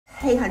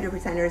Hey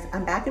 100%ers,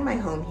 I'm back in my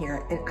home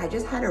here and I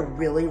just had a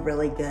really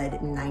good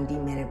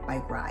 90-minute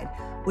bike ride,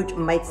 which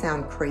might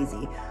sound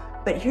crazy,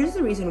 but here's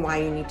the reason why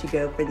you need to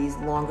go for these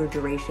longer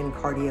duration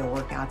cardio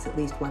workouts at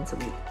least once a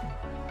week.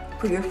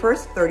 For your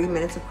first 30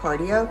 minutes of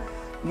cardio,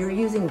 you're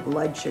using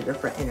blood sugar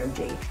for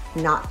energy,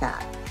 not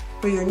fat.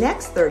 For your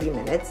next 30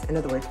 minutes, in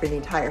other words, for the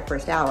entire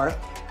first hour,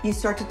 you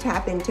start to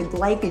tap into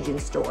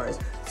glycogen stores.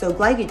 So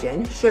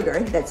glycogen,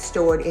 sugar that's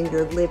stored in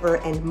your liver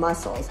and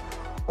muscles.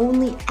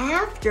 Only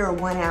after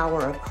 1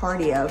 hour of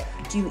cardio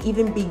do you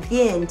even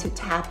begin to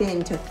tap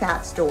into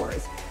fat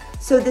stores.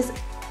 So this,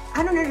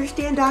 I don't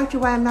understand, doctor,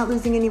 why I'm not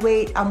losing any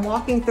weight. I'm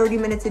walking 30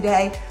 minutes a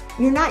day.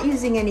 You're not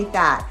using any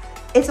fat.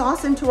 It's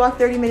awesome to walk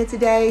 30 minutes a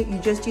day. You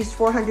just used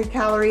 400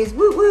 calories,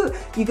 woo woo.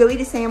 You go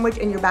eat a sandwich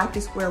and you're back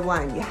to square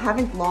one. You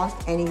haven't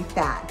lost any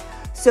fat.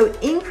 So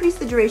increase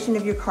the duration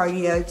of your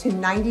cardio to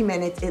 90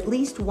 minutes at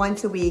least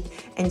once a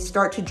week and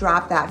start to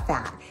drop that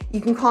fat.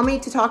 You can call me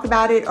to talk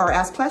about it or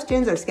ask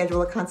questions or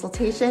schedule a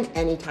consultation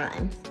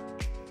anytime.